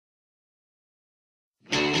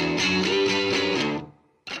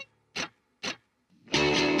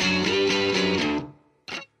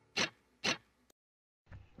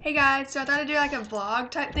Hey guys, so I thought I'd do like a vlog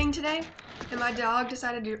type thing today, and my dog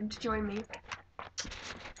decided to join me.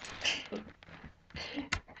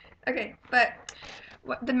 Okay, but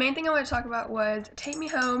the main thing I want to talk about was Take Me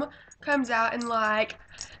Home comes out in like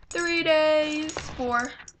 3 days, not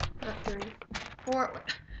 3, 4,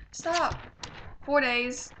 stop, 4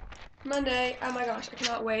 days, Monday. Oh my gosh, I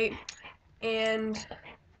cannot wait. And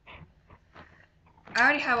I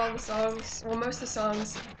already have all the songs, well, most of the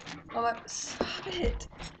songs. Stop it.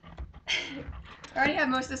 I already have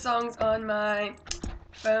most of the songs on my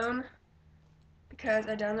phone because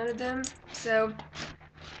I downloaded them. So,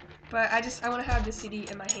 but I want to have the CD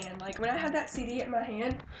in my hand. Like when I have that CD in my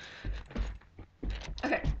hand.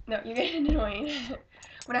 Okay, no, you're getting annoying.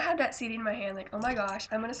 When I have that CD in my hand, like, oh my gosh,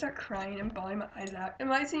 I'm gonna start crying and bawling my eyes out. It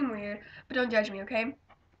might seem weird, but don't judge me, okay?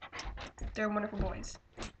 They're wonderful boys.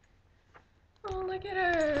 Oh, look at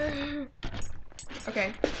her.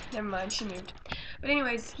 Okay, never mind, she moved. But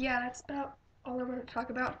anyways, yeah, that's about all I want to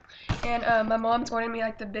talk about. And my mom's ordering me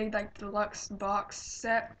like the big like deluxe box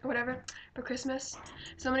set or whatever for Christmas.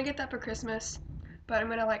 So I'm gonna get that for Christmas. But I'm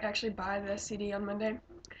gonna like actually buy the CD on Monday.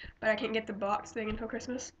 But I can't get the box thing until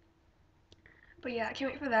Christmas. But yeah, I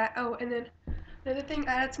can't wait for that. Oh, and then another thing,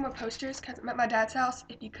 I added some more posters because I'm at my dad's house,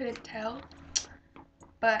 if you couldn't tell.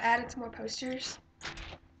 But I added some more posters.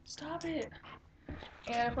 Stop it.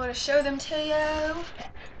 And I want to show them to you.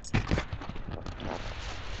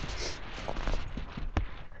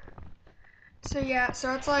 So yeah,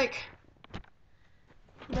 so it's like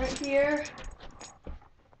right here,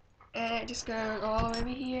 and it just goes all the way over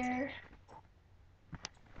here.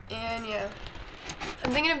 And yeah,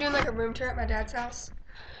 I'm thinking of doing like a room tour at my dad's house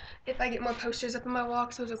if I get more posters up on my wall,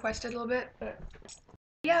 because it was requested a little bit. But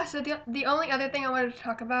yeah, so the only other thing I wanted to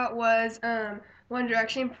talk about was One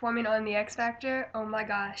Direction performing on the X Factor. Oh my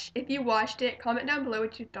gosh, if you watched it, comment down below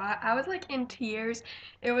what you thought. I was like in tears.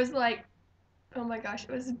 It was like, oh my gosh,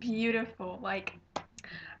 it was beautiful. Like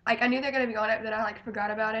I knew they're gonna be on it, but then I like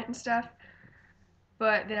forgot about it and stuff.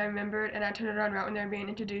 But then I remembered, and I turned it on right when they were being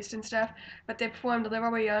introduced and stuff. But they performed Live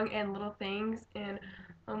While We're Young and Little Things, and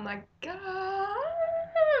oh my god,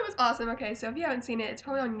 it was awesome. Okay, so if you haven't seen it, it's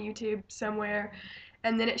probably on YouTube somewhere.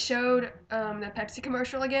 And then it showed the Pepsi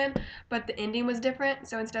commercial again, but the ending was different.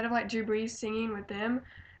 So instead of like Drew Brees singing with them,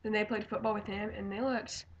 then they played football with him, and they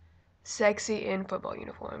looked sexy in football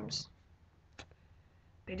uniforms.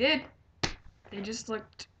 They did. They just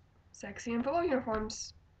looked sexy in football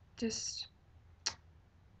uniforms. Just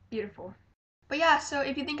beautiful. But yeah, so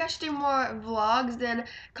if you think I should do more vlogs, then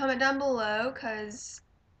comment down below, because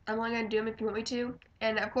I'm only going to do them if you want me to.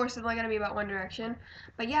 And of course, it's only going to be about One Direction.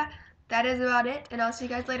 But yeah, that is about it, and I'll see you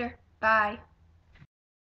guys later. Bye.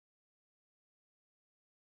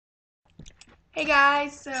 Hey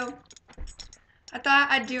guys, so I thought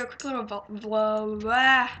I'd do a quick little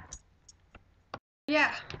vlog.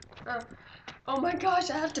 Yeah. Oh my gosh,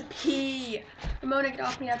 I have to pee. Ramona, get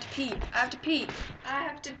off me. I have to pee. I have to pee. I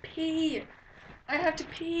have to pee. I have to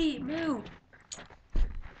pee. Move.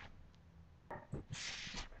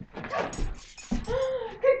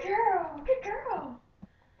 Good girl. Good girl.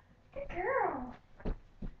 Good girl.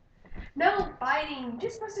 No biting. You're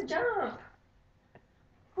just supposed to jump.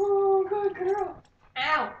 Oh, good girl.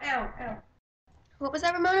 Ow, ow, ow. What was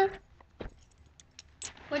that, Ramona?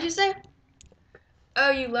 What'd you say? Oh,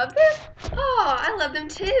 you love them? Oh, I love them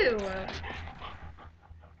too.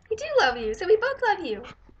 We do love you, so we both love you.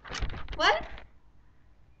 What?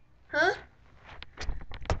 Huh?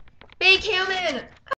 Big human!